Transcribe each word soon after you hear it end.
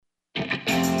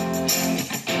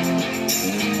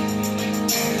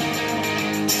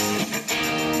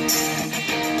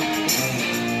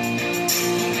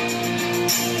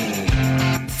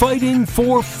fighting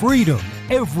for freedom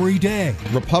every day.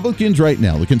 Republicans right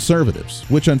now, the conservatives,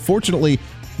 which unfortunately,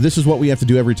 this is what we have to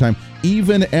do every time,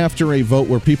 even after a vote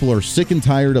where people are sick and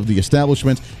tired of the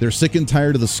establishment, they're sick and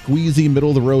tired of the squeezy,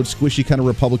 middle-of-the-road, squishy kind of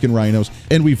Republican rhinos,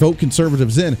 and we vote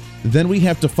conservatives in, then we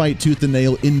have to fight tooth and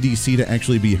nail in D.C. to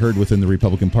actually be heard within the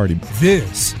Republican Party.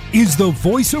 This is the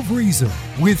Voice of Reason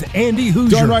with Andy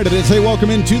Hoosier. Darn right it is. Hey,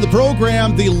 welcome into the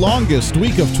program, the longest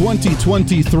week of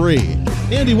 2023.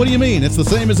 Andy, what do you mean? It's the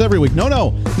same as every week.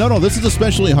 No. This is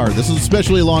especially hard. This is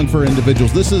especially long for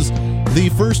individuals. This is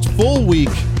the first full week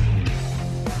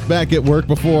back at work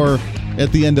before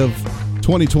at the end of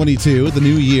 2022, the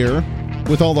new year,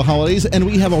 with all the holidays, and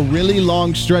we have a really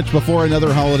long stretch before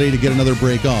another holiday to get another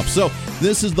break off. So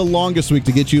this is the longest week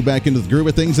to get you back into the groove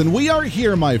of things, and we are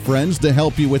here, my friends, to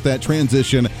help you with that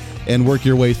transition and work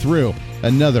your way through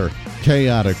another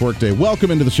chaotic workday. Welcome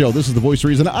into the show. This is The Voice of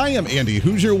Reason. I am Andy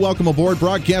Hoosier. Welcome aboard,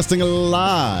 broadcasting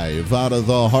live out of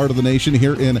the heart of the nation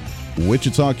here in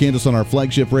Wichita, Kansas, on our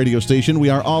flagship radio station. We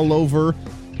are all over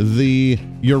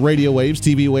your radio waves,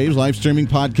 TV waves, live streaming,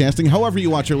 podcasting, however you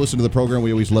watch or listen to the program.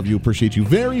 We always love you, appreciate you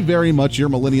very, very much. Your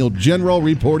millennial general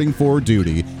reporting for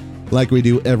duty like we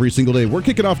do every single day. We're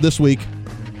kicking off this week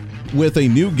with a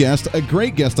new guest, a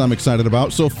great guest I'm excited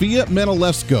about, Sofia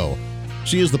Manolesco.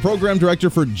 She is the program director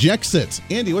for JEXIT.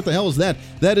 Andy, what the hell is that?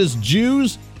 That is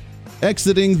Jews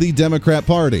exiting the Democrat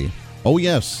Party. Oh,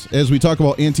 yes, as we talk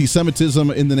about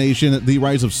anti-Semitism in the nation, the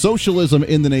rise of socialism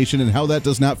in the nation, and how that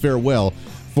does not fare well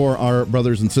for our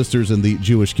brothers and sisters in the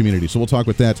Jewish community. So we'll talk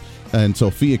with that and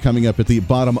Sofia coming up at the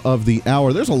bottom of the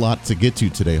hour. There's a lot to get to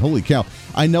today. Holy cow.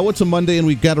 I know it's a Monday and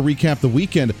we've got to recap the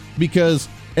weekend because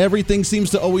everything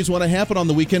seems to always want to happen on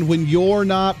the weekend when you're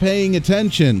not paying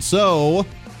attention. So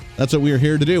that's what we're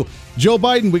here to do. Joe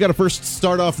Biden, we got to first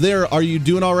start off there. Are you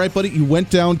doing all right, buddy? You went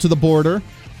down to the border.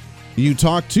 You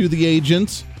talked to the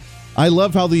agent. I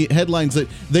love how the headlines, that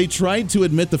they tried to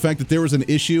admit the fact that there was an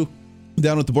issue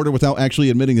down at the border without actually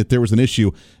admitting that there was an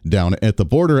issue down at the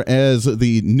border. As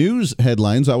the news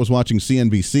headlines, I was watching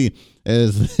CNBC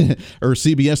or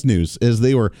CBS News as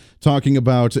they were talking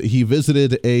about he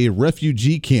visited a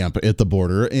refugee camp at the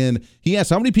border, and he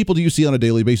asked, how many people do you see on a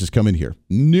daily basis come in here?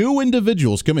 New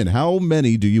individuals come in. How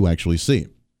many do you actually see?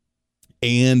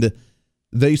 And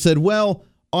they said, well,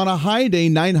 on a high day,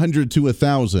 900 to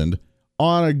 1,000.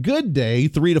 On a good day,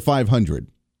 300 to 500.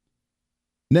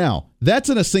 Now, that's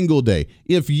in a single day.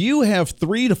 If you have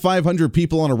 300 to 500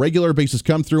 people on a regular basis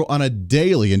come through on a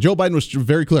daily, and Joe Biden was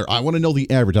very clear, I want to know the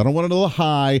average. I don't want to know the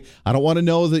high. I don't want to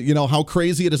know that, how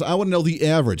crazy it is. I want to know the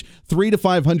average. 300 to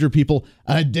 500 people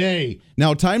a day.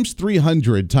 Now, times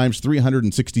 300 times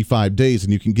 365 days,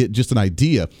 and you can get just an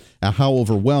idea of how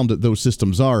overwhelmed those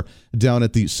systems are down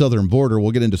at the southern border.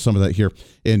 We'll get into some of that here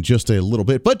in just a little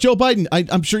bit. But Joe Biden,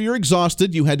 I'm sure you're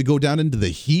exhausted. You had to go down into the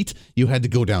heat. You had to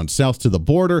go down south to the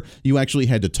border. You actually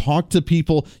had to talk to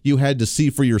people. You had to see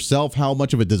for yourself how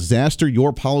much of a disaster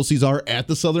your policies are at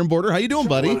the southern border. How you doing,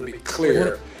 buddy? I want to be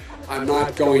clear. I'm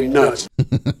not going nuts.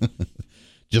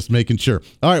 Just making sure.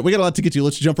 All right, we got a lot to get to.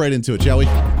 Let's jump right into it, shall we?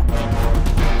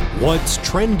 What's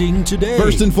trending today?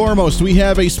 First and foremost, we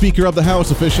have a Speaker of the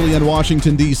House officially in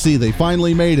Washington, D.C. They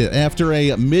finally made it after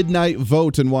a midnight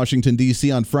vote in Washington, D.C.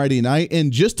 on Friday night,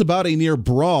 and just about a near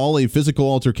brawl, a physical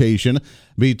altercation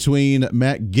between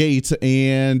Matt Gaetz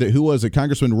and, who was it,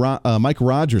 Congressman Mike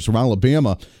Rogers from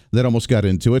Alabama that almost got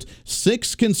into it.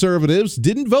 6 conservatives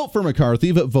didn't vote for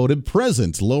McCarthy, but voted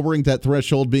present, lowering that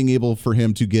threshold, being able for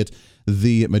him to get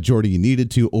the majority he needed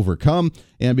to overcome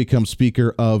and become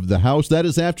Speaker of the House. That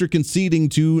is after conceding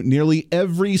to nearly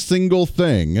every single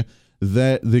thing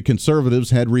that the conservatives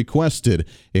had requested,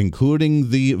 including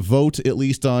the vote, at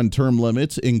least on term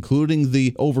limits, including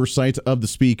the oversight of the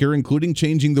speaker, including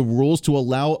changing the rules to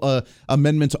allow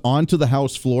amendments onto the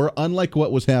House floor, unlike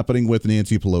what was happening with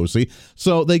Nancy Pelosi.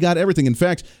 So they got everything. In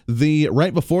fact,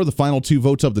 right before the final 2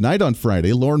 votes of the night on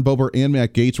Friday, Lauren Boebert and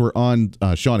Matt Gaetz were on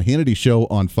Sean Hannity's show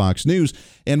on Fox News,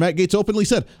 and Matt Gaetz openly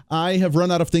said, I have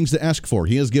run out of things to ask for.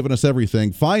 He has given us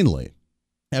everything. Finally,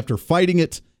 after fighting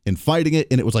it, and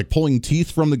it was like pulling teeth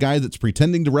from the guy that's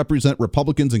pretending to represent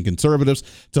Republicans and conservatives,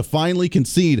 to finally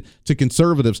concede to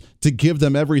conservatives to give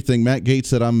them everything. Matt Gaetz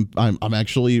said, I'm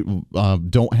actually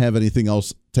don't have anything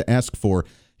else to ask for.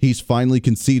 He's finally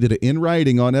conceded in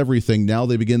writing on everything. Now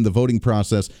they begin the voting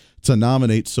process to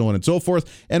nominate, so on and so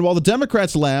forth. And while the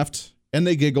Democrats laughed and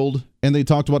they giggled and they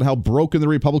talked about how broken the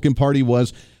Republican Party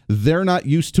was, they're not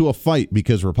used to a fight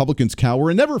because Republicans cower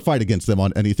and never fight against them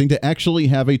on anything. To actually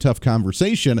have a tough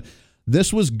conversation,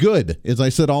 this was good. As I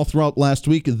said all throughout last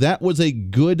week, that was a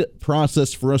good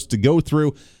process for us to go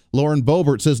through. Lauren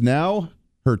Boebert says now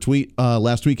Her tweet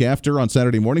last week after on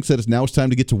Saturday morning said now it's time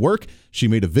to get to work. She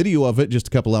made a video of it just a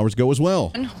couple hours ago as well.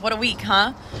 What a week,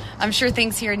 huh? I'm sure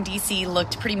things here in D.C.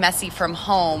 looked pretty messy from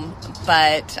home,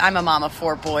 but I'm a mom of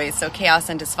 4 boys, so chaos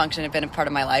and dysfunction have been a part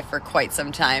of my life for quite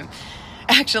some time.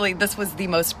 Actually, this was the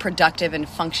most productive and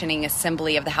functioning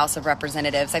assembly of the House of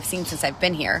Representatives I've seen since I've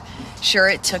been here. Sure,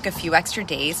 it took a few extra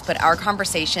days, but our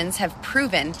conversations have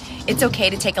proven it's okay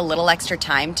to take a little extra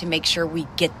time to make sure we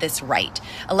get this right.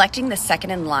 Electing the second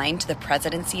in line to the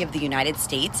presidency of the United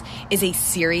States is a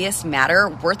serious matter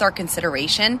worth our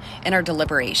consideration and our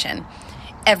deliberation.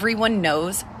 Everyone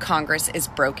knows Congress is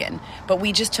broken, but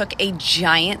we just took a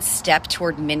giant step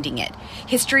toward mending it.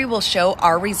 History will show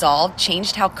our resolve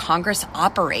changed how Congress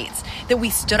operates, that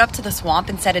we stood up to the swamp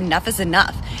and said enough is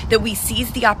enough, that we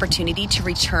seized the opportunity to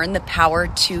return the power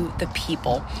to the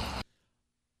people.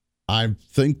 I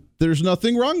think there's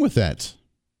nothing wrong with that.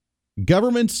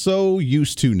 Government's so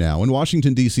used to now, in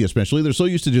Washington, D.C. especially, they're so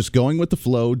used to just going with the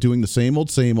flow, doing the same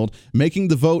old, making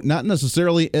the vote not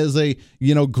necessarily as a,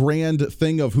 grand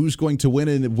thing of who's going to win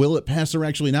and will it pass or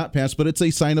actually not pass, but it's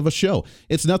a sign of a show.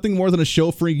 It's nothing more than a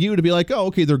show for you to be like, oh,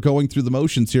 okay, they're going through the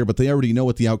motions here, but they already know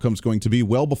what the outcome's going to be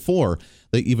well before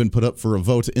they even put up for a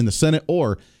vote in the Senate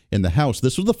or in the House.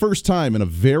 This was the first time in a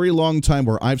very long time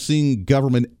where I've seen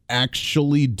government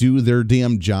actually do their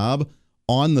damn job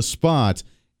on the spot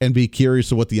and be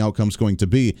curious of what the outcome's going to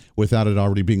be without it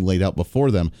already being laid out before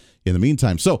them in the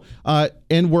meantime. So,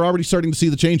 and we're already starting to see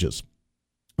the changes.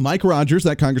 Mike Rogers,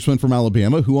 that congressman from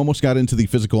Alabama, who almost got into the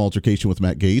physical altercation with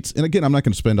Matt Gaetz. And again, I'm not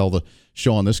going to spend all the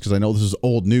show on this because I know this is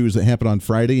old news that happened on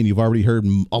Friday, and you've already heard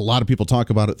a lot of people talk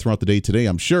about it throughout the day today,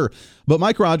 I'm sure. But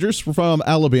Mike Rogers from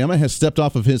Alabama has stepped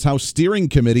off of his House steering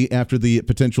committee after the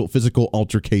potential physical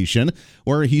altercation,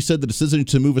 where he said the decision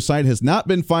to move aside has not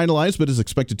been finalized, but is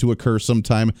expected to occur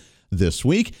sometime this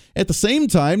week. At the same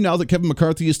time, now that Kevin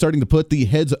McCarthy is starting to put the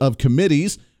heads of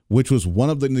committees, which was one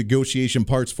of the negotiation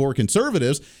parts for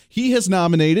conservatives, he has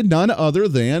nominated none other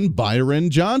than Byron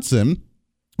Donalds,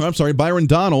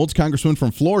 congressman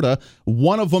from Florida,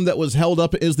 one of them that was held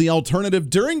up as the alternative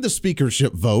during the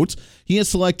speakership vote. He has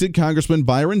selected Congressman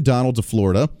Byron Donalds of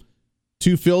Florida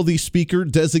to fill the speaker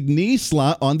designee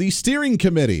slot on the steering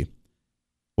committee.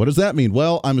 What does that mean?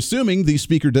 Well, I'm assuming the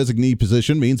speaker designee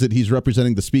position means that he's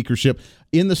representing the speakership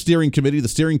in the steering committee. The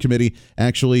steering committee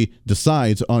actually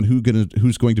decides on who's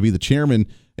going to be the chairman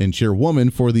and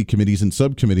chairwoman for the committees and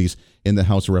subcommittees in the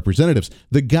House of Representatives.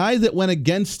 The guy that went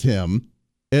against him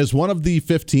as one of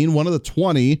the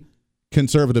 20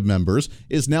 conservative members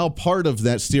is now part of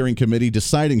that steering committee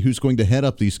deciding who's going to head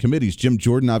up these committees. Jim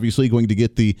Jordan obviously going to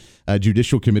get the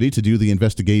Judicial Committee to do the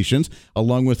investigations,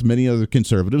 along with many other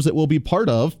conservatives that will be part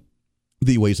of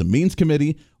the Ways and Means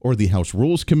Committee or the House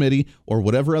Rules Committee or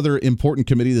whatever other important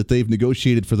committee that they've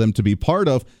negotiated for them to be part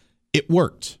of. It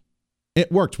worked.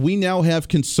 We now have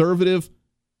conservative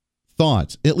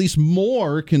thought, at least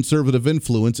more conservative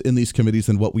influence in these committees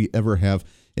than what we ever have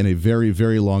in a very,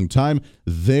 very long time.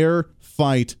 Their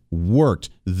fight worked.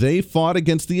 They fought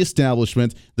against the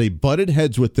establishment. They butted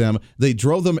heads with them. They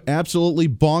drove them absolutely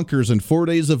bonkers in 4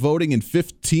 days of voting and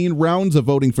 15 rounds of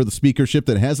voting for the speakership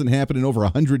that hasn't happened in over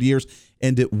 100 years,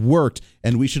 and it worked,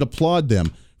 and we should applaud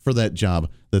them for that job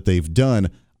that they've done.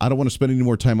 I don't want to spend any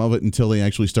more time on it until they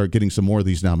actually start getting some more of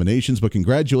these nominations, but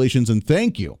congratulations and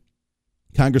thank you,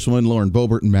 Congresswoman Lauren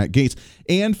Boebert and Matt Gaetz.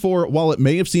 And while it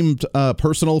may have seemed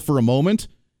personal for a moment,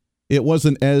 it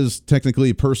wasn't as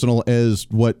technically personal as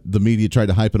what the media tried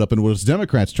to hype it up and what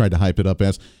Democrats tried to hype it up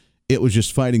as. It was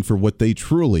just fighting for what they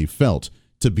truly felt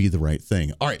to be the right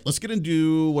thing. All right, let's get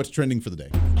into what's trending for the day.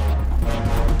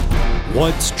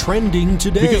 What's trending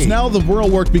today? Because now the real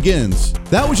work begins.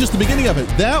 That was just the beginning of it.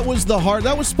 That was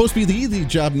supposed to be the easy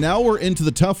job. Now we're into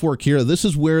the tough work here. This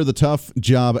is where the tough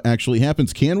job actually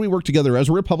happens. Can we work together as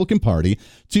a Republican Party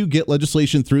to get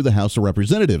legislation through the House of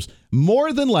Representatives?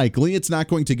 More than likely, it's not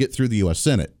going to get through the U.S.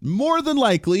 Senate. More than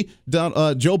likely,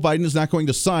 Joe Biden is not going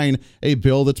to sign a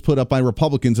bill that's put up by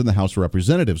Republicans in the House of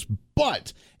Representatives.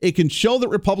 But it can show that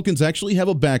Republicans actually have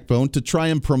a backbone to try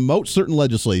and promote certain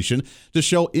legislation, to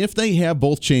show if they have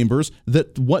both chambers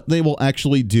that what they will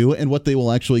actually do and what they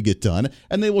will actually get done,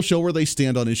 and they will show where they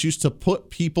stand on issues to put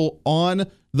people on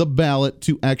the ballot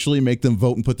to actually make them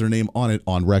vote and put their name on it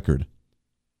on record.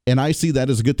 And I see that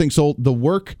as a good thing. So the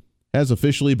work has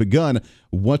officially begun.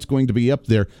 What's going to be up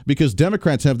there? Because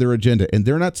Democrats have their agenda, and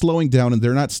they're not slowing down, and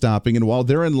they're not stopping. And while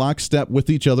they're in lockstep with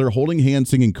each other, holding hands,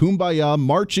 singing Kumbaya,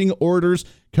 marching orders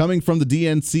coming from the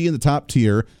DNC in the top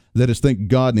tier, that is, thank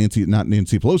God, not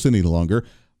Nancy Pelosi any longer,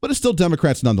 but it's still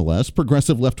Democrats nonetheless,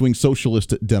 progressive left-wing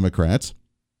socialist Democrats.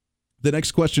 The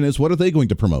next question is, what are they going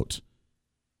to promote?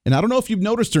 And I don't know if you've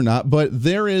noticed or not, but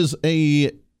there is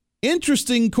a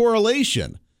interesting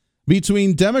correlation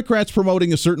between Democrats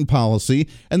promoting a certain policy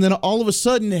and then all of a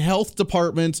sudden health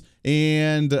departments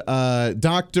and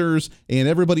doctors and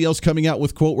everybody else coming out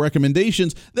with, quote,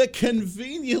 recommendations that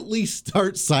conveniently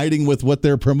start siding with what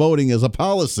they're promoting as a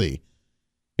policy.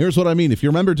 Here's what I mean. If you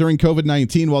remember during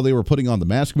COVID-19, while they were putting on the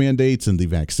mask mandates and the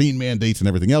vaccine mandates and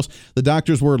everything else, the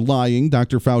doctors were lying,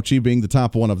 Dr. Fauci being the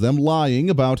top one of them,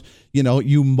 lying about,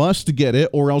 you must get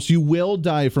it or else you will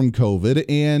die from COVID.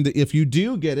 And if you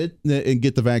do get it and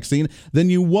get the vaccine, then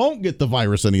you won't get the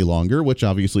virus any longer, which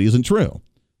obviously isn't true.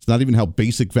 It's not even how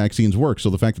basic vaccines work.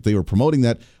 So the fact that they were promoting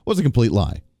that was a complete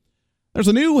lie. There's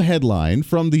a new headline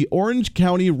from the Orange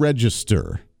County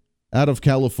Register out of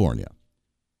California.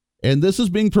 And this is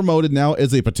being promoted now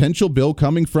as a potential bill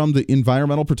coming from the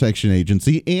Environmental Protection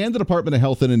Agency and the Department of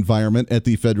Health and Environment at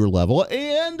the federal level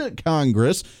and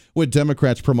Congress, with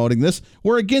Democrats promoting this,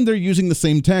 where again, they're using the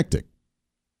same tactic.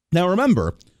 Now,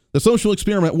 remember, the social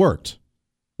experiment worked.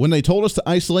 When they told us to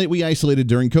isolate, we isolated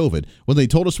during COVID. When they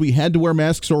told us we had to wear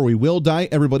masks or we will die,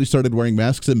 everybody started wearing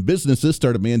masks and businesses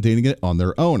started mandating it on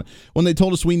their own. When they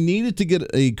told us we needed to get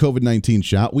a COVID-19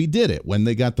 shot, we did it. When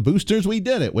they got the boosters, we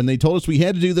did it. When they told us we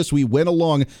had to do this, we went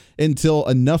along until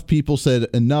enough people said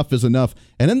enough is enough.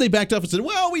 And then they backed up and said,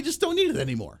 well, we just don't need it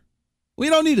anymore. We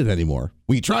don't need it anymore.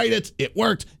 We tried it. It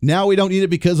worked. Now we don't need it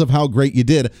because of how great you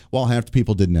did. Well, half the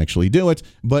people didn't actually do it.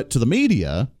 But to the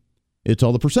media, it's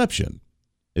all the perception.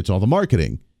 It's all the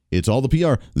marketing. It's all the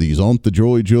PR. These aren't the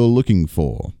droids you're looking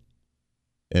for.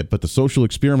 But the social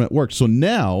experiment worked. So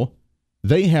now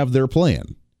they have their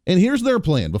plan. And here's their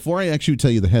plan. Before I actually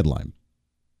tell you the headline,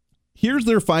 here's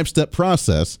their 5-step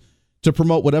process to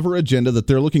promote whatever agenda that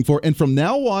they're looking for. And from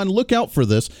now on, look out for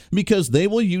this because they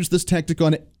will use this tactic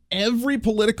on every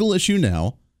political issue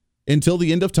now until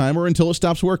the end of time or until it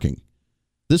stops working.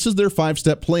 This is their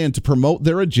 5-step plan to promote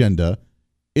their agenda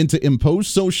and to impose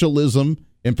socialism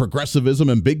and progressivism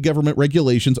and big government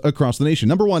regulations across the nation.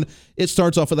 Number one, it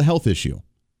starts off with a health issue,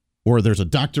 or there's a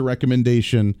doctor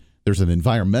recommendation, there's an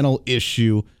environmental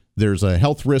issue, there's a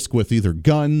health risk with either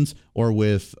guns or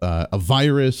with a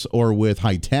virus or with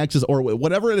high taxes or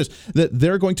whatever it is, that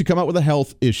they're going to come out with a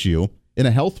health issue in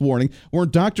a health warning, where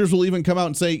doctors will even come out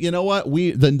and say, you know what,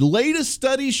 the latest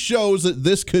study shows that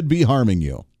this could be harming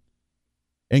you.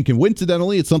 And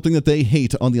coincidentally, it's something that they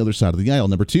hate on the other side of the aisle.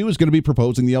 Number two is going to be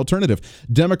proposing the alternative.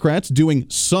 Democrats doing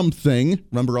something.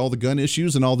 Remember all the gun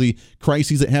issues and all the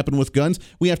crises that happen with guns?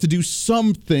 We have to do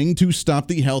something to stop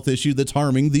the health issue that's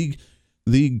harming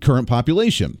the current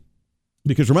population.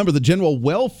 Because remember, the general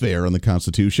welfare in the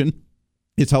Constitution,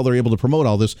 it's how they're able to promote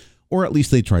all this, or at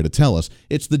least they try to tell us.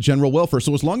 It's the general welfare.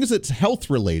 So as long as it's health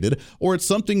related or it's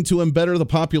something to embetter the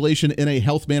population in a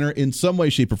health manner in some way,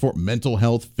 shape, or form, mental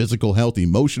health, physical health,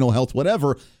 emotional health,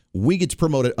 whatever, we get to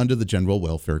promote it under the general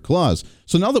welfare clause.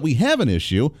 So now that we have an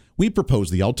issue, we propose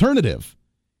the alternative.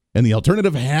 And the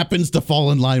alternative happens to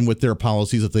fall in line with their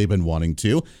policies that they've been wanting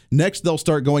to. Next, they'll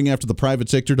start going after the private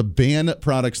sector to ban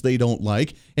products they don't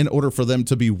like in order for them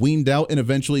to be weaned out and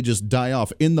eventually just die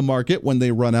off in the market when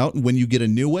they run out. And when you get a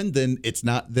new one, then it's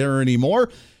not there anymore.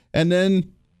 And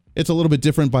then it's a little bit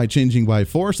different by changing by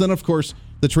force. Then, of course,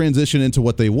 the transition into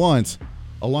what they want,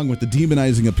 along with the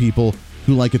demonizing of people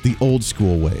who like it the old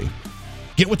school way.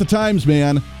 Get with the times,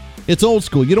 man. It's old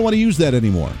school. You don't want to use that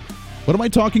anymore. What am I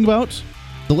talking about?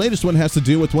 The latest one has to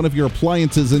do with one of your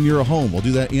appliances in your home. We'll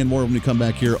do that and more when we come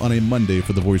back here on a Monday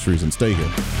for The Voice of Reason. Stay here.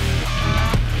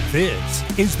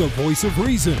 This is The Voice of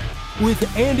Reason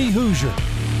with Andy Hoosier.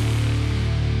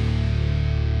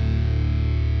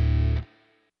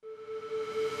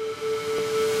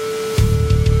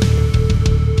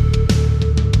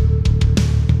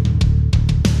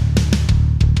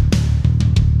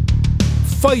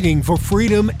 Fighting for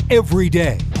freedom every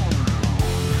day.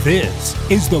 This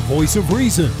is The Voice of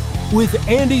Reason with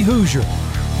Andy Hoosier.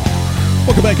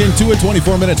 Welcome back into it.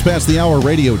 24 minutes past the hour.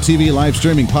 Radio, TV, live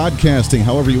streaming, podcasting,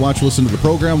 however you watch, listen to the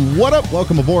program. What up?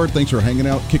 Welcome aboard. Thanks for hanging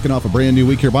out, kicking off a brand new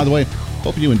week here. By the way,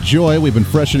 hope you enjoy. We've been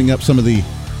freshening up some of the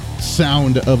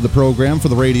sound of the program for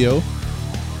the radio.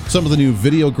 Some of the new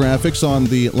video graphics on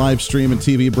the live stream and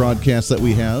TV broadcasts that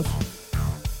we have.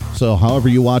 So however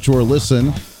you watch or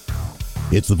listen,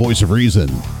 it's The Voice of Reason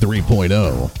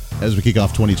 3.0. As we kick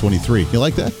off 2023. You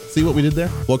like that? See what we did there?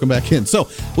 Welcome back in. So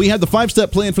we have the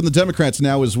 5-step plan from the Democrats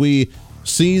now as we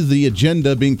see the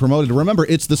agenda being promoted. Remember,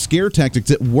 it's the scare tactics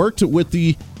that worked with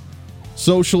the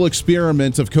social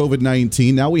experiment of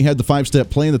COVID-19. Now we had the 5-step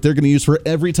plan that they're going to use for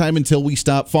every time until we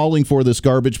stop falling for this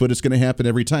garbage, but it's going to happen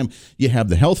every time. You have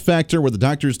the health factor where the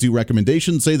doctors do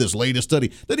recommendations, say this latest study.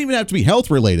 Doesn't even have to be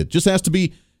health related. Just has to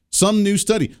be some new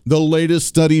study. The latest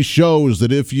study shows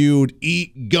that if you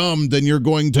eat gum, then you're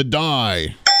going to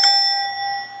die.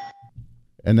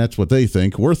 And that's what they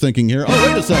think. We're thinking here, oh,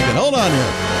 wait a second, hold on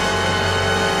here.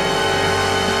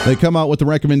 They come out with the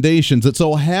recommendations that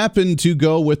so happen to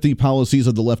go with the policies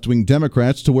of the left-wing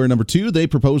Democrats, to where, number 2, they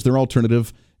propose their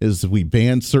alternative is we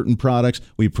ban certain products,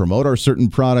 we promote our certain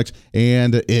products,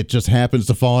 and it just happens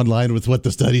to fall in line with what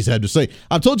the studies had to say.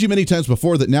 I've told you many times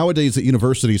before that nowadays at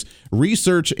universities,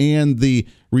 research and the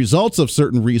results of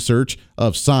certain research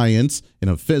of science and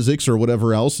of physics or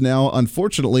whatever else now,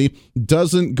 unfortunately,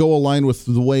 doesn't go align with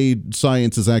the way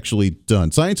science is actually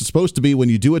done. Science is supposed to be when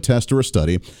you do a test or a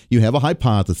study, you have a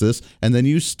hypothesis, and then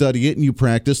you study it and you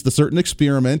practice the certain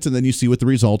experiment, and then you see what the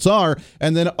results are,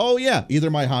 and then, oh yeah,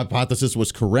 either my hypothesis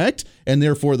was correct, and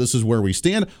therefore this is where we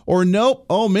stand, or nope,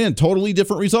 oh man, totally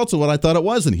different results of what I thought it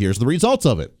was, and here's the results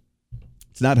of it.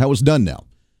 It's not how it's done now.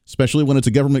 Especially when it's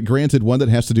a government-granted one that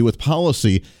has to do with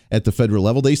policy at the federal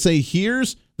level. They say,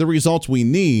 here's the results we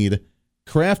need.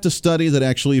 Craft a study that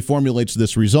actually formulates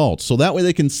this result. So that way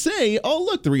they can say, oh,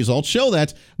 look, the results show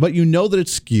that. But you know that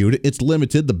it's skewed. It's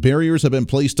limited. The barriers have been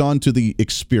placed onto the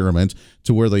experiment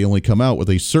to where they only come out with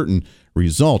a certain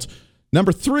result.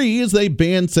 Number 3 is they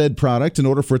ban said product in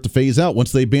order for it to phase out.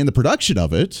 Once they ban the production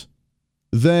of it,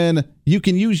 then you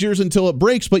can use yours until it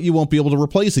breaks, but you won't be able to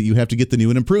replace it. You have to get the new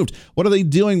and improved. What are they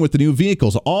doing with the new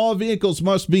vehicles? All vehicles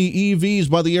must be EVs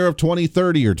by the year of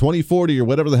 2030 or 2040 or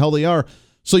whatever the hell they are.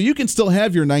 So you can still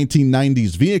have your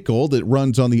 1990s vehicle that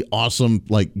runs on the awesome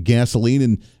gasoline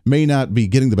and may not be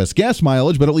getting the best gas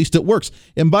mileage, but at least it works.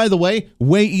 And by the way,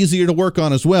 way easier to work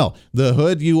on as well. The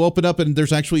hood, you open up and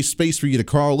there's actually space for you to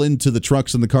crawl into the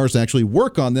trucks and the cars to actually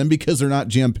work on them because they're not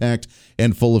jam-packed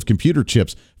and full of computer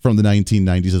chips from the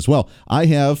 1990s as well.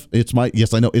 It's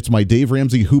my Dave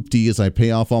Ramsey hoopty as I pay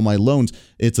off all my loans.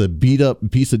 It's a beat-up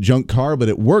piece of junk car, but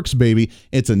it works, baby.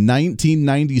 It's a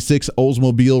 1996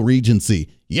 Oldsmobile Regency.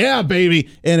 Yeah, baby!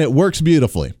 And it works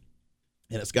beautifully.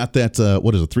 And it's got that,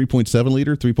 3.7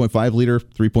 liter, 3.5 liter,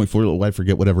 3.4, I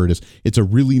forget, whatever it is. It's a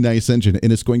really nice engine,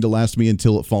 and it's going to last me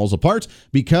until it falls apart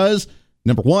because,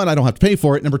 number 1, I don't have to pay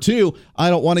for it. Number 2, I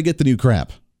don't want to get the new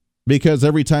crap. Because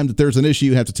every time that there's an issue,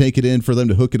 you have to take it in for them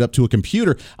to hook it up to a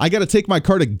computer. I got to take my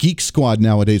car to Geek Squad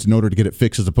nowadays in order to get it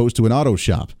fixed as opposed to an auto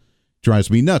shop. Drives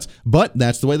me nuts. But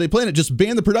that's the way they plan it. Just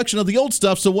ban the production of the old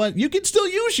stuff so you can still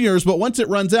use yours, but once it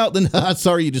runs out, then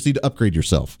sorry, you just need to upgrade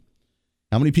yourself.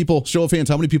 How many people, show of hands,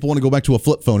 how many people want to go back to a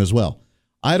flip phone as well?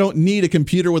 I don't need a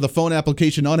computer with a phone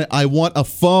application on it. I want a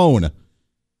phone.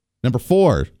 Number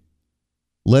 4,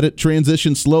 let it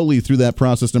transition slowly through that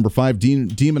process. Number 5,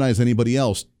 demonize anybody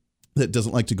else that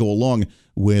doesn't like to go along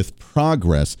with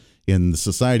progress in the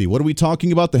society. What are we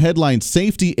talking about? The headline,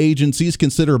 safety agencies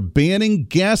consider banning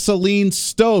gasoline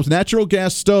stoves, natural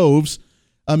gas stoves,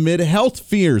 amid health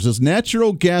fears as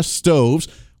natural gas stoves,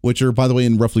 which are, by the way,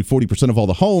 in roughly 40% of all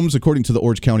the homes, according to the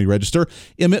Orange County Register,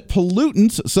 emit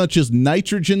pollutants such as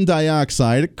nitrogen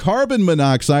dioxide, carbon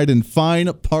monoxide, and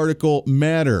fine particle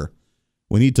matter.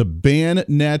 We need to ban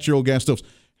natural gas stoves.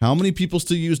 How many people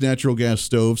still use natural gas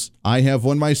stoves? I have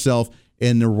one myself,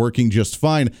 and they're working just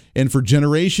fine. And for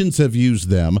generations have used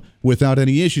them without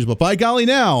any issues. But by golly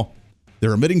now,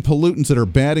 they're emitting pollutants that are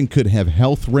bad and could have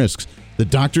health risks. The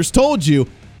doctors told you,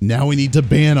 now we need to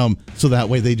ban them so that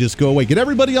way they just go away. Get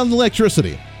everybody on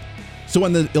electricity. So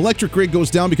when the electric grid goes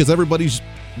down because everybody's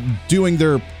doing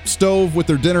their stove with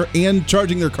their dinner and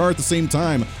charging their car at the same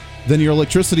time, then your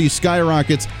electricity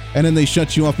skyrockets, and then they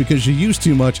shut you off because you use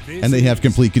too much, and they have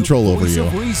complete control over you.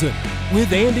 Voice of Reason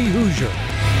with Andy Hoosier.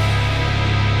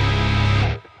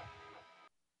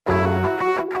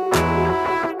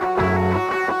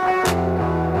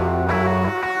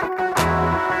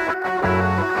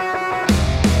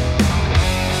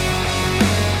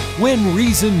 When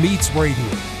Reason meets radio,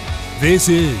 this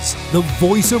is the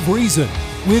Voice of Reason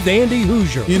with Andy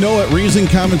Hoosier. You know what? Reason,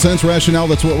 common sense, rationale.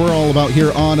 That's what we're all about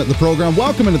here on the program.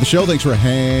 Welcome into the show. Thanks for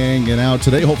hanging out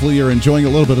today. Hopefully you're enjoying a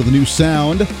little bit of the new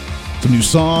sound, some new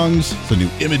songs, some new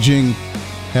imaging,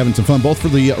 having some fun, both for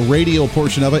the radio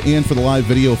portion of it and for the live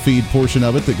video feed portion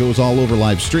of it that goes all over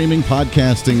live streaming,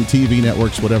 podcasting, TV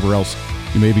networks, whatever else.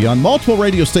 You may be on multiple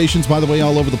radio stations, by the way,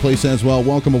 all over the place as well.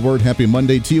 Welcome aboard. Happy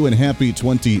Monday to you and happy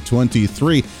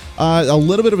 2023. A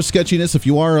little bit of a sketchiness if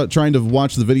you are trying to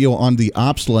watch the video on the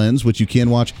Ops Lens, which you can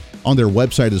watch on their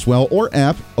website as well, or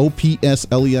app,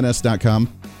 opslens.com,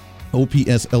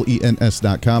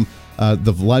 opslens.com.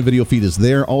 The live video feed is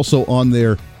there. Also on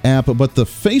their app, but the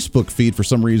Facebook feed, for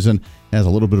some reason, has a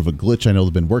little bit of a glitch. I know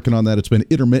they've been working on that. It's been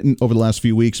intermittent over the last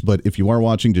few weeks, but if you are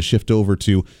watching, just shift over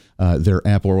to their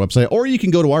app or website, or you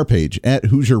can go to our page at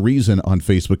Who's Your Reason on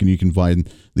Facebook, and you can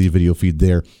find the video feed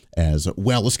there as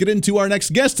well. Let's get into our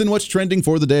next guest and what's trending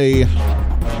for the day.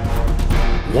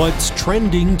 What's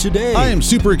trending today? I am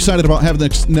super excited about having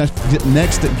the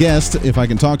next guest, if I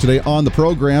can talk today, on the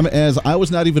program, as I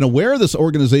was not even aware of this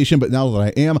organization, but now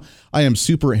that I am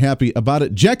super happy about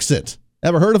it. JEXIT.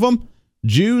 Ever heard of them?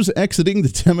 Jews exiting the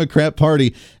Democrat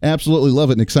Party. Absolutely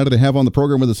love it, and excited to have on the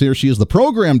program with us here. She is the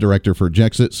program director for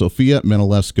JEXIT, Sofia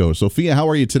Manolesco. Sofia, how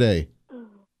are you today?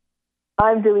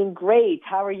 I'm doing great.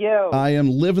 How are you? I am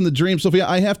living the dream. Sofia,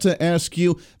 I have to ask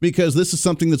you, because this is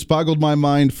something that's boggled my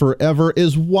mind forever,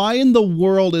 is why in the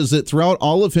world is it throughout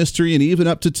all of history and even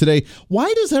up to today,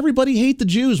 why does everybody hate the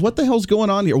Jews? What the hell's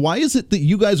going on here? Why is it that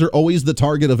you guys are always the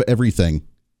target of everything?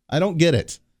 I don't get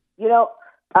it. You know,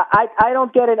 I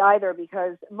don't get it either,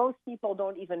 because most people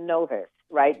don't even know this,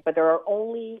 right? But there are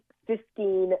only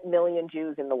 15 million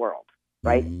Jews in the world,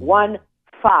 right? 1-5.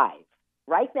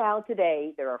 Right now,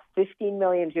 today, there are 15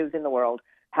 million Jews in the world.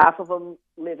 Half of them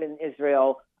live in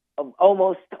Israel.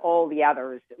 Almost all the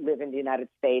others live in the United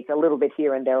States, a little bit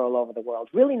here and there all over the world.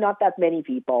 Really not that many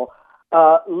people.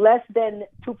 Less than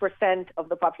 2% of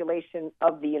the population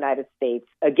of the United States.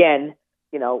 Again,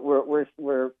 you know,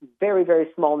 we're very, very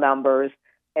small numbers,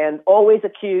 and always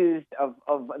accused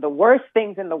of the worst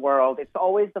things in the world. It's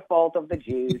always the fault of the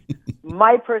Jews.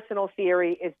 My personal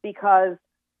theory is because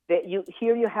that you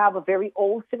have a very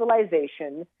old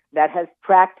civilization that has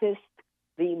practiced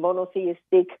the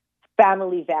monotheistic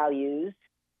family values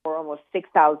for almost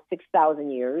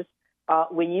 6,000 years.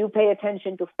 When you pay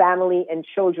attention to family and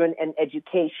children and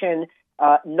education,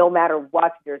 no matter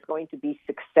what, there's going to be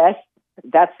success.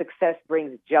 That success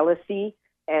brings jealousy.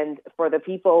 And for the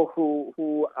people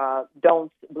who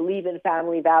don't believe in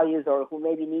family values, or who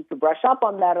maybe need to brush up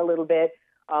on that a little bit,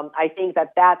 I think that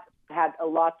had a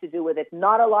lot to do with it.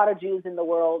 Not a lot of Jews in the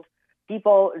world.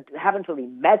 People haven't really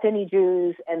met any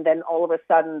Jews, and then all of a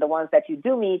sudden, the ones that you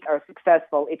do meet are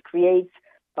successful. It creates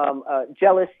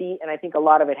jealousy, and I think a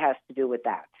lot of it has to do with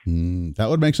that. That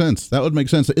would make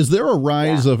sense. Is there a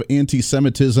rise of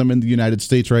anti-Semitism in the United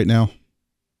States right now?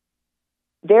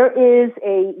 There is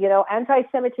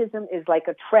anti-Semitism is like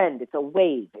a trend. It's a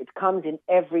wave. It comes in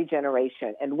every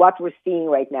generation. And what we're seeing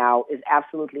right now is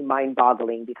absolutely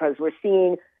mind-boggling, because we're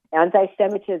seeing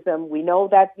anti-Semitism. We know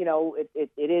that, it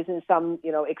is in some,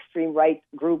 extreme right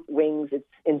group wings. It's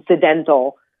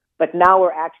incidental. But now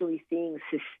we're actually seeing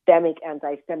systemic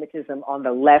anti-Semitism on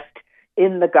the left,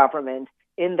 in the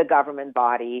government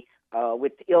body,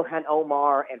 with Ilhan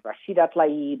Omar and Rashida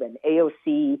Tlaib and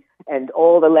AOC and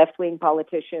all the left-wing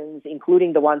politicians,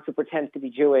 including the ones who pretend to be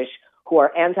Jewish, who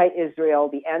are anti-Israel.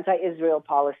 The anti-Israel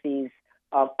policies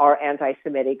are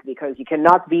anti-Semitic, because you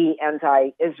cannot be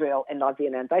anti-Israel and not be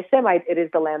an anti-Semite. It is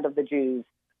the land of the Jews.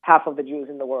 Half of the Jews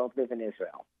in the world live in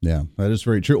Israel. Yeah, that is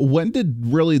very true. When did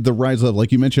really the rise of,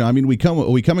 like you mentioned, I mean, we come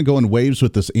and go in waves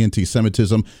with this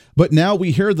anti-Semitism, but now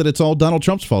we hear that it's all Donald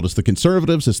Trump's fault. It's the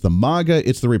conservatives, it's the MAGA,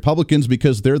 it's the Republicans,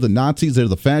 because they're the Nazis, they're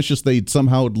the fascists, they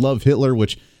somehow love Hitler,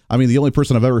 which, I mean, the only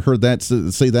person I've ever heard that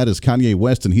say that is Kanye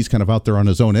West, and he's kind of out there on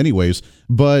his own anyways.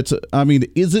 But, I mean,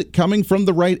 is it coming from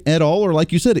the right at all? Or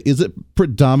like you said, is it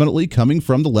predominantly coming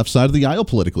from the left side of the aisle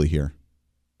politically here?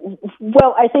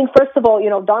 Well, I think, first of all,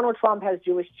 Donald Trump has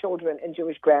Jewish children and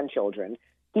Jewish grandchildren.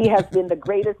 He has been the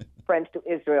greatest friend to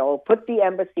Israel, put the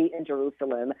embassy in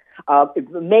Jerusalem,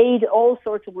 made all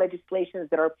sorts of legislations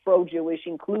that are pro-Jewish,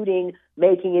 including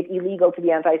making it illegal to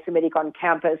be anti-Semitic on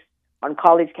campus, on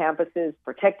college campuses,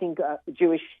 protecting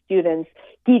Jewish students.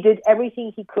 He did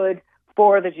everything he could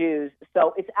for the Jews.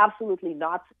 So it's absolutely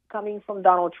not coming from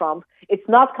Donald Trump. It's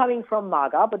not coming from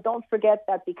MAGA, but don't forget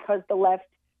that because the left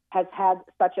has had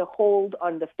such a hold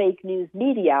on the fake news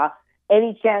media,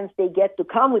 any chance they get to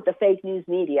come with the fake news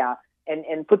media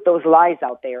and put those lies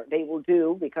out there, they will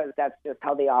do, because that's just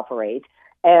how they operate.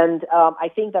 And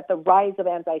I think that the rise of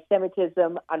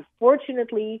anti-Semitism,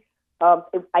 unfortunately,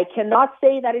 I cannot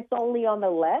say that it's only on the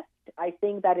left. I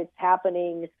think that it's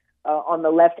happening on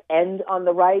the left and on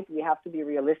the right. We have to be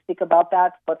realistic about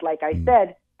that. But like I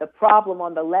said, the problem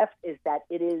on the left is that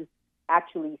it is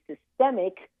actually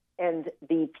systemic, and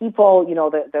the people,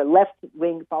 the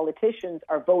left-wing politicians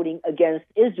are voting against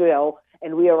Israel,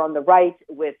 and we are on the right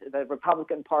with the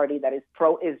Republican Party that is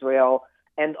pro-Israel.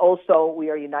 And also we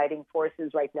are uniting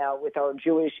forces right now with our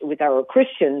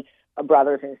Christian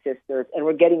brothers and sisters, and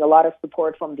we're getting a lot of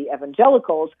support from the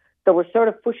evangelicals. So we're sort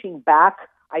of pushing back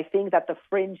I think that the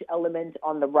fringe element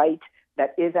on the right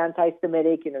that is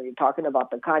anti-Semitic, you're talking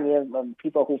about the Kanye,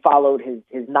 people who followed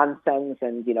his nonsense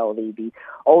and, the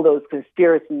all those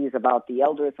conspiracies about the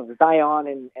elders of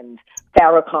Zion and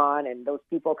Farrakhan and those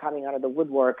people coming out of the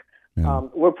woodwork. Yeah.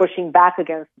 We're pushing back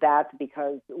against that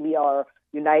because we are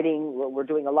uniting. We're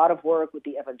doing a lot of work with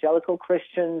the evangelical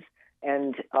Christians,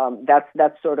 and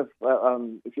that's sort of,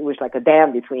 if you wish, like a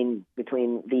dam between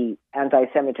the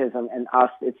anti-Semitism and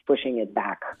us. It's pushing it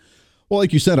back. Well,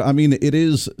 like you said, I mean, it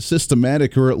is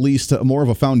systematic, or at least more of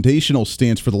a foundational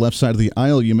stance for the left side of the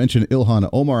aisle. You mentioned Ilhan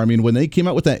Omar. I mean, when they came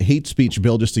out with that hate speech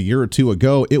bill just a year or two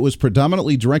ago, it was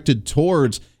predominantly directed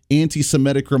towards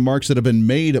anti-Semitic remarks that have been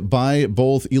made by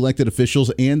both elected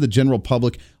officials and the general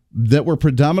public that were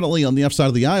predominantly on the left side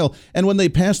of the aisle. And when they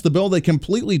passed the bill, they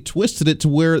completely twisted it to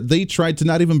where they tried to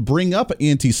not even bring up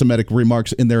anti-Semitic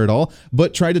remarks in there at all,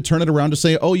 but tried to turn it around to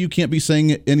say, oh, you can't be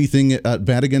saying anything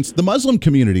bad against the Muslim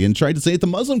community, and tried to say that the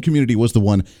Muslim community was the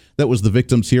one that was the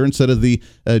victims here instead of the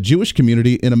Jewish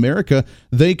community in America.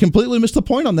 They completely missed the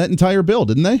point on that entire bill,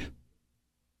 didn't they?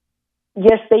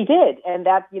 Yes, they did, and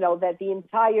that that the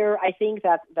entire, I think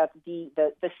that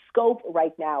the scope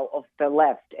right now of the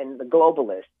left and the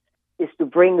globalists is to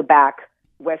bring back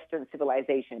Western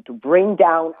civilization, to bring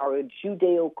down our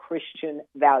Judeo-Christian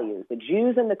values. The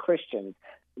Jews and the Christians,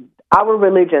 our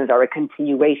religions are a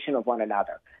continuation of one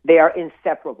another. They are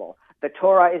inseparable. The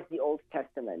Torah is the Old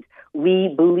Testament.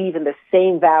 We believe in the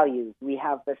same values. We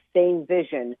have the same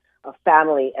vision of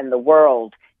family and the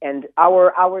world. And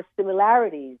our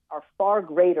similarities are far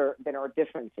greater than our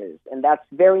differences. And that's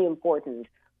very important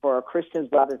for our Christian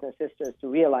brothers and sisters to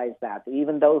realize that.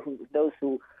 Even those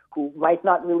who might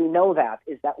not really know that,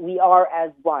 is that we are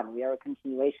as one. We are a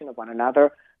continuation of one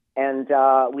another, and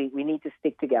we need to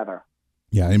stick together.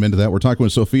 Yeah, amen to that. We're talking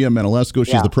with Sofia Manolesco.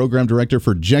 She's the program director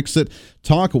for JEXIT.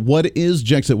 What is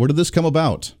JEXIT? Where did this come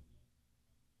about?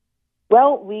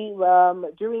 Well, we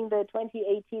during the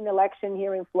 2018 election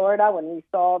here in Florida, when we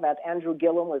saw that Andrew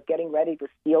Gillum was getting ready to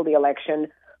steal the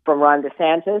election from Ron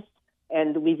DeSantis,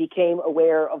 and we became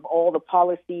aware of all the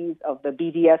policies of the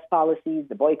BDS policies,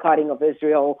 the boycotting of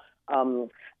Israel,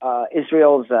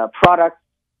 Israel's products.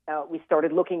 We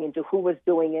started looking into who was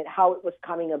doing it, how it was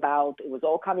coming about. It was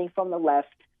all coming from the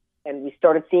left, and we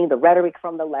started seeing the rhetoric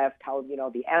from the left, how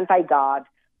the anti-God,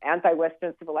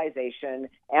 anti-Western civilization,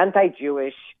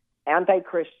 anti-Jewish,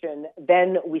 anti-Christian.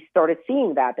 Then we started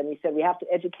seeing that, and we said we have to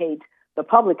educate the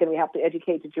public and we have to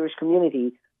educate the Jewish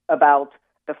community about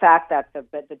the fact that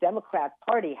the Democrat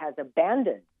Party has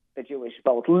abandoned the Jewish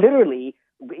vote. Literally,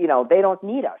 they don't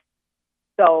need us.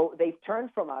 So they've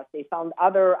turned from us. They found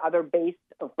other base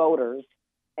of voters,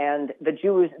 and the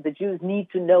Jews need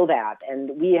to know that.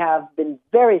 And we have been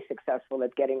very successful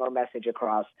at getting our message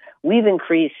across. We've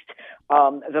increased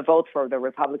the vote for the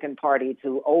Republican Party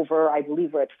to over, I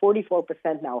believe we're at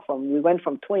 44% now. We went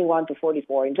from 21 to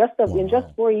 44 in just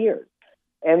 4 years.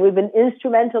 And we've been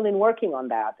instrumental in working on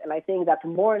that. And I think that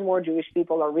more and more Jewish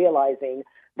people are realizing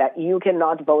that you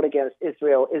cannot vote against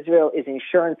Israel. Israel is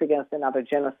insurance against another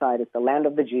genocide. It's the land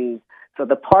of the Jews. So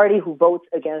the party who votes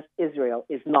against Israel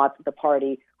is not the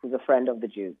party who's a friend of the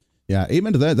Jews. Yeah,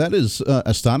 amen to that. That is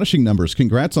astonishing numbers.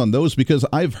 Congrats on those, because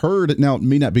I've heard, now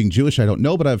me not being Jewish, I don't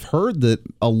know, but I've heard that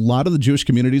a lot of the Jewish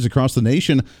communities across the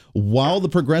nation, while the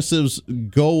progressives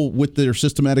go with their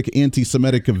systematic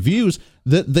anti-Semitic views,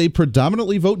 that they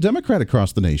predominantly vote Democrat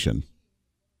across the nation.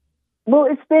 Well,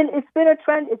 it's been a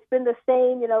trend. It's been the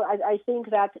same. I think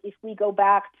that if we go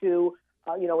back to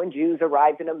when Jews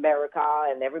arrived in America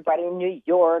and everybody in New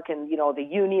York and, the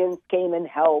unions came and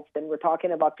helped, and we're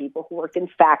talking about people who worked in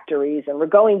factories, and we're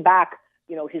going back,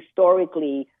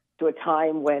 historically to a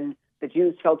time when the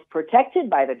Jews felt protected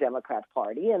by the Democrat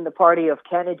Party and the party of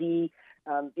Kennedy.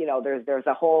 There's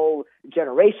a whole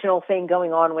generational thing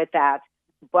going on with that.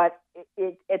 But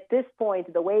at this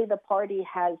point, the way the party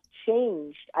has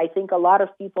changed, I think a lot of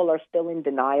people are still in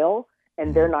denial,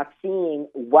 and they're not seeing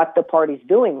what the party's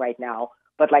doing right now.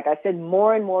 But like I said,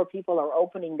 more and more people are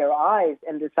opening their eyes,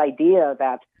 and this idea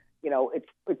that the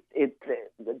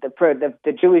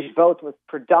Jewish vote was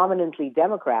predominantly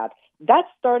Democrat, that's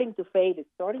starting to fade. It's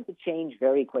starting to change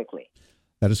very quickly.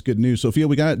 That is good news. Sophia,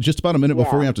 we got just about a minute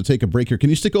before we have to take a break here.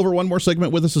 Can you stick over one more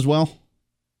segment with us as well?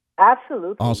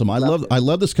 Absolutely. Awesome. I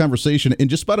love this conversation. In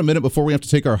just about a minute before we have to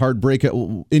take our hard break,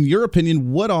 in your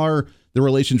opinion, what are the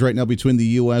relations right now between the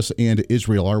U.S. and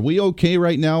Israel? Are we okay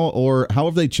right now, or how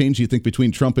have they changed, you think,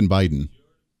 between Trump and Biden?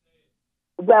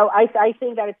 Well, I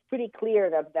think that it's pretty clear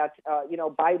that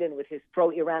Biden, with his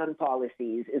pro-Iran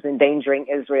policies, is endangering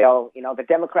Israel. The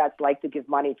Democrats like to give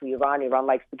money to Iran. Iran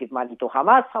likes to give money to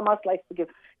Hamas. Hamas likes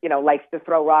to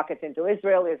throw rockets into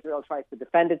Israel. Israel tries to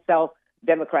defend itself.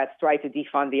 Democrats try to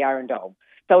defund the Iron Dome.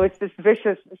 So it's this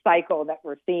vicious cycle that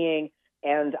we're seeing.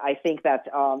 And I think that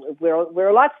we're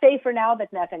a lot safer now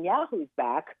that Netanyahu is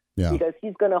back, because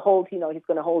he's going to hold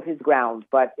his ground.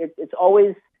 But it's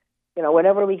always,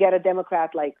 whenever we get a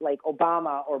Democrat like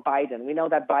Obama or Biden, we know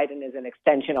that Biden is an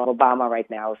extension of Obama right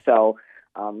now. So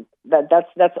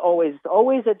that's always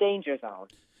a danger zone.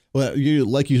 Well,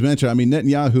 like you mentioned,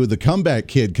 Netanyahu, the comeback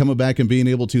kid, coming back and being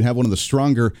able to have one of the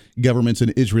stronger governments in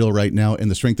Israel right now, and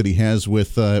the strength that he has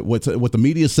with what the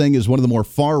media is saying is one of the more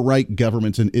far-right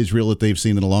governments in Israel that they've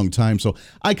seen in a long time. So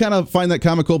I kind of find that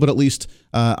comical, but at least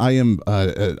I am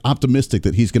optimistic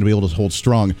that he's going to be able to hold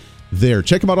strong there.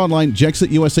 Check him out online,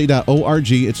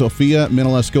 JEXITUSA.org. It's Sofia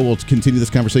Manolesco. We'll continue this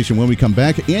conversation when we come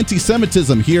back.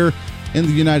 Anti-Semitism here in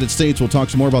the United States. We'll talk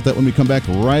some more about that when we come back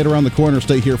right around the corner.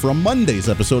 Stay here for a Monday's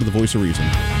episode of The Voice of Reason.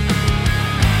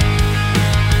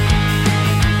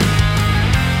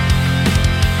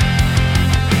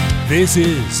 This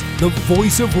is The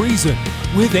Voice of Reason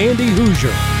with Andy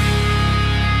Hoosier.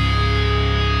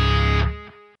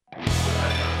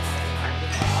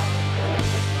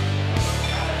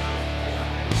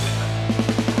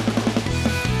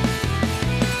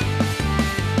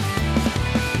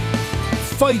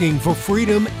 Fighting for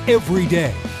freedom every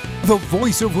day. The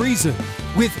Voice of Reason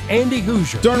with Andy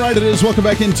Hoosier. Darn right it is. Welcome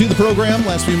back into the program.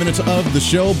 Last few minutes of the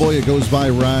show. Boy, it goes by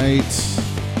right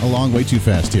along way too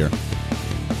fast here.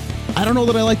 I don't know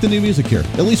that I like the new music here,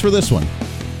 at least for this one.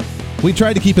 We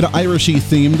tried to keep it Irishy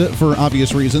themed for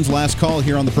obvious reasons. Last call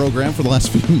here on the program for the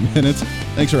last few minutes.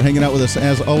 Thanks for hanging out with us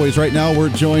as always. Right now, we're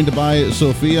joined by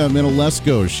Sofia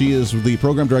Manolesco. She is the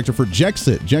program director for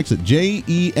JEXIT. JEXIT,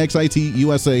 JEXIT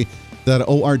USA.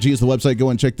 .org is the website. Go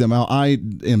and check them out. I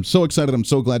am so excited. I'm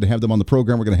so glad to have them on the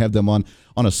program. We're going to have them on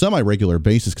a semi-regular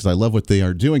basis because I love what they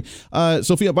are doing.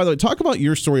 Sofia, by the way, talk about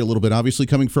your story a little bit. Obviously,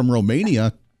 coming from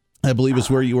Romania, I believe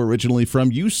is where you were originally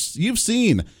from. You've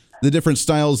seen the different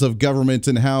styles of government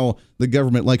and how the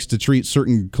government likes to treat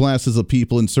certain classes of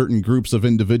people and certain groups of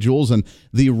individuals, and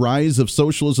the rise of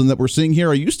socialism that we're seeing here.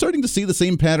 Are you starting to see the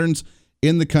same patterns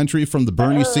in the country from the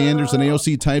Bernie Sanders and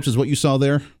AOC types as what you saw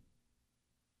there?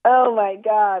 Oh my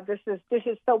God, this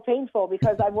is so painful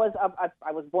because I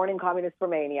was born in communist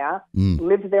Romania,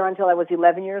 lived there until I was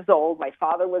 11 years old. My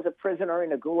father was a prisoner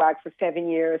in a gulag for 7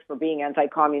 years for being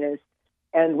anti-communist.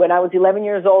 And when I was 11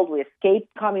 years old, we escaped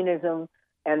communism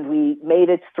and we made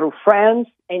it through France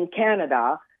and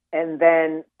Canada. And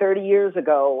then 30 years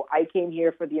ago, I came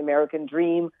here for the American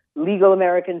dream, legal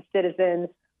American citizen,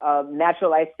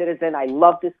 naturalized citizen. I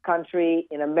love this country.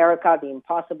 In America, the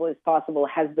impossible is possible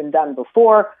has been done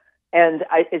before. And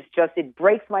it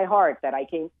breaks my heart that I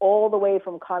came all the way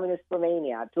from communist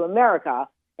Romania to America.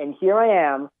 And here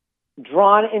I am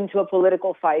drawn into a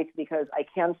political fight because I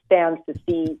can't stand to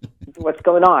see what's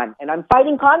going on. And I'm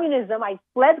fighting communism. I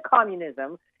fled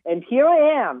communism. And here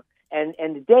I am. And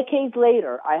decades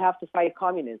later, I have to fight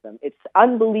communism. It's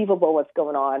unbelievable what's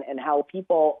going on and how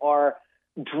people are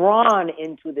drawn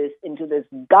into this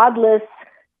godless,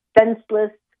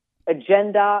 senseless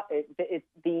agenda. It's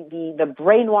the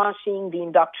brainwashing, the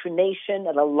indoctrination,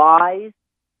 and the lies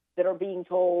that are being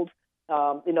told.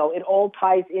 It all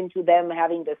ties into them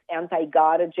having this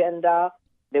anti-God agenda.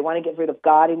 They want to get rid of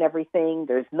God in everything.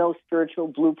 There's no spiritual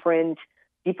blueprint.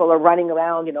 People are running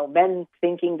around, men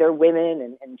thinking they're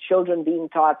women and children being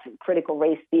taught critical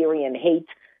race theory and hate.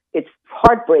 It's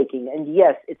heartbreaking. And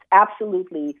yes, it's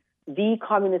absolutely the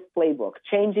communist playbook,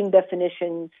 changing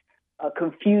definitions,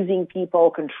 confusing people,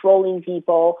 controlling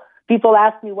people. People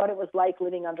ask me what it was like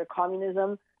living under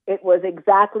communism. It was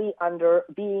exactly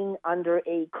being under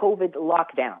a COVID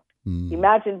lockdown.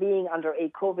 Imagine being under a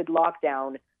COVID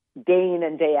lockdown day in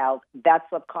and day out. That's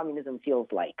what communism feels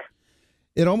like.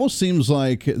 It almost seems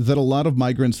like that a lot of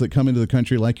migrants that come into the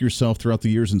country, like yourself throughout the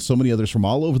years and so many others from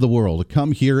all over the world,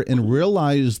 come here and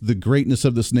realize the greatness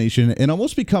of this nation and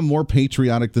almost become more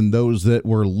patriotic than those that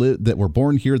were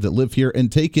born here, that live here, and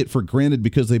take it for granted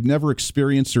because they've never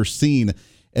experienced or seen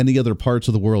any other parts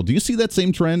of the world. Do you see that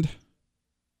same trend?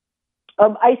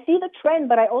 I see the trend,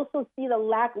 but I also see the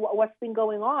lack. What's been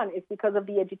going on is because of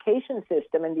the education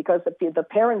system and because the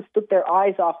parents took their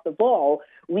eyes off the ball.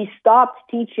 We stopped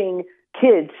teaching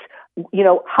kids,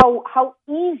 how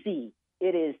easy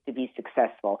it is to be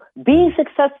successful. Being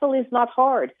successful is not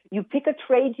hard. You pick a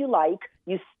trade you like,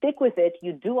 you stick with it,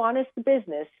 you do honest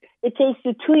business. It takes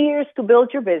you 2 years to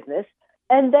build your business,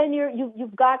 and then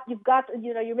you've got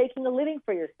you're making a living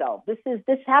for yourself.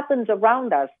 This happens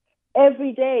around us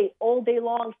every day, all day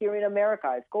long here in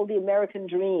America. It's called the American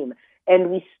dream.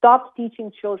 And we stopped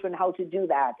teaching children how to do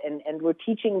that. And we're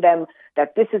teaching them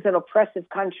that this is an oppressive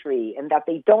country and that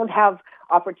they don't have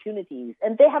opportunities.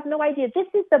 And they have no idea. This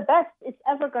is the best it's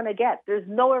ever going to get. There's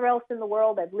nowhere else in the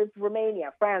world. I've lived in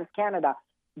Romania, France, Canada.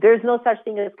 There's no such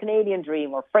thing as Canadian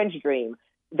dream or French dream.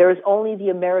 There's only the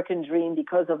American dream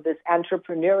because of this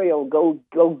entrepreneurial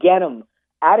go get 'em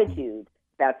attitude.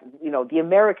 That's, the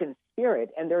American spirit.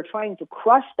 And they're trying to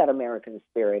crush that American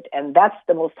spirit. And that's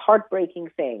the most heartbreaking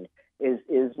thing.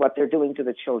 Is what they're doing to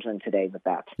the children today with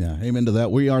that. Yeah, amen to that.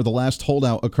 We are the last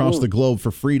holdout across the globe for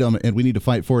freedom, and we need to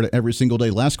fight for it every single day.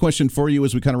 Last question for you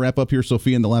as we kind of wrap up here,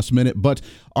 Sophia, in the last minute. But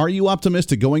are you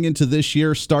optimistic going into this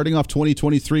year, starting off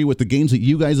 2023 with the gains that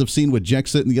you guys have seen with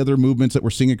JEXIT and the other movements that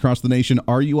we're seeing across the nation?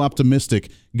 Are you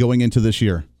optimistic going into this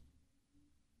year?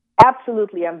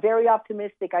 Absolutely. I'm very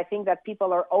optimistic. I think that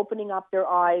people are opening up their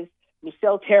eyes.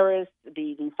 Michelle Terrace,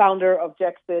 the founder of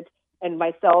JEXIT, and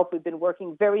myself, we've been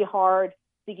working very hard.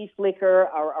 Siggy Flicker,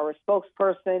 our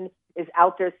spokesperson, is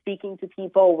out there speaking to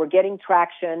people. We're getting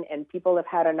traction, and people have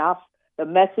had enough. The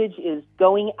message is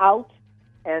going out,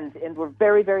 and we're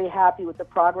very, very happy with the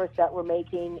progress that we're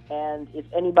making. And if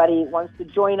anybody wants to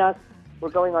join us, we're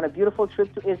going on a beautiful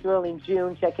trip to Israel in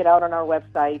June. Check it out on our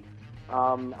website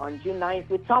on June 9th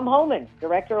with Tom Homan,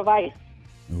 director of ICE.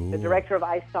 Ooh. The director of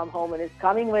ICE, Tom Homan, is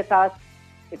coming with us.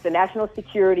 It's a national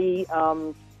security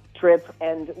trip,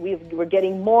 and we're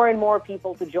getting more and more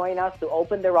people to join us, to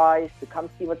open their eyes, to come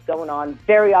see what's going on.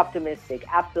 Very optimistic,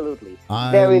 absolutely.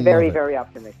 Very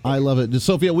optimistic. I love it.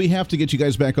 Sophia, we have to get you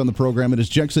guys back on the program. It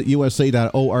is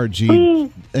JEXITUSA.org.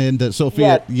 Please. And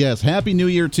Sophia, yes, Happy New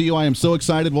Year to you. I am so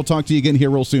excited. We'll talk to you again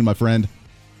here real soon, my friend.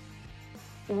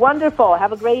 Wonderful.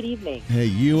 Have a great evening. Hey,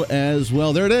 you as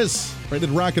well. There it is. Ready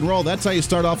to rock and roll. That's how you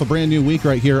start off a brand new week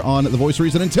right here on The Voice of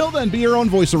Reason. Until then, be your own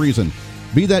voice of reason.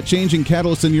 Be that changing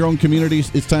catalyst in your own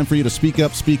communities. It's time for you to speak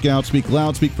up, speak out, speak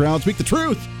loud, speak proud, speak the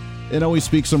truth, and always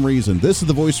speak some reason. This is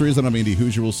The Voice of Reason. I'm Andy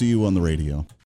Hoosier. We'll see you on the radio.